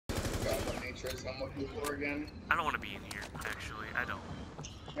nitrous I'm looking for again. I don't want to be in here, actually. I don't.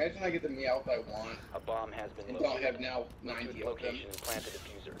 Imagine I get the Meowth I want. A bomb has been And located. don't have now 90 of them. Location and plant the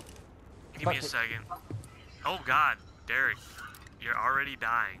diffuser. Give me a second. Oh god, Derek. You're already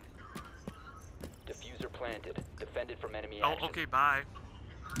dying. Diffuser planted. Defended from enemy Oh, action. okay, bye.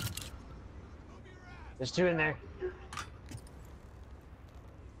 There's two in there.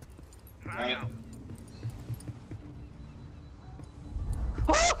 Right.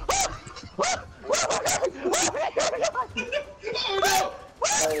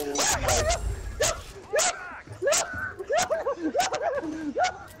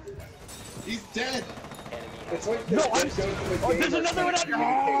 He's dead! Enemy It's has like No, they're I'm- going to a Oh, game there's where another one trying to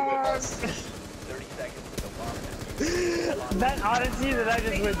out- communicate with us. 30 seconds until bomb. That odyssey that I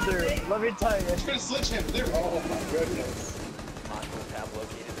just went through, let me tell you. It's gonna switch him. There. Oh my goodness. Hostiles have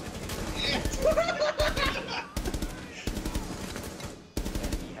located the diffuser.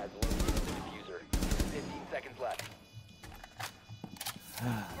 Enemy has located the diffuser. 15 seconds left.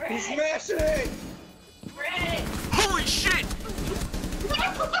 He's smashing it! Holy shit!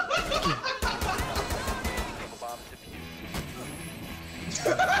 Bomb defused.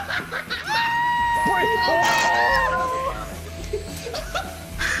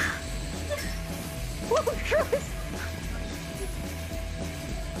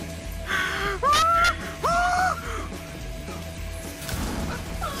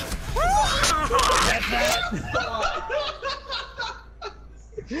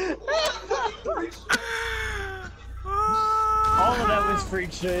 All of that was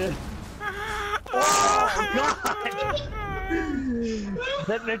freak shit. Oh god!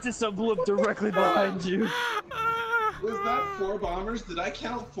 That Nexus blew up directly behind you. Was that 4 bombers? Did I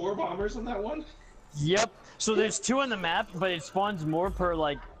count 4 bombers on that one? Yep. So there's 2 on the map, but it spawns more per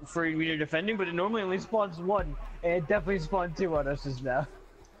like for when you're defending, but it normally only spawns 1, and it definitely spawned 2 on us just now.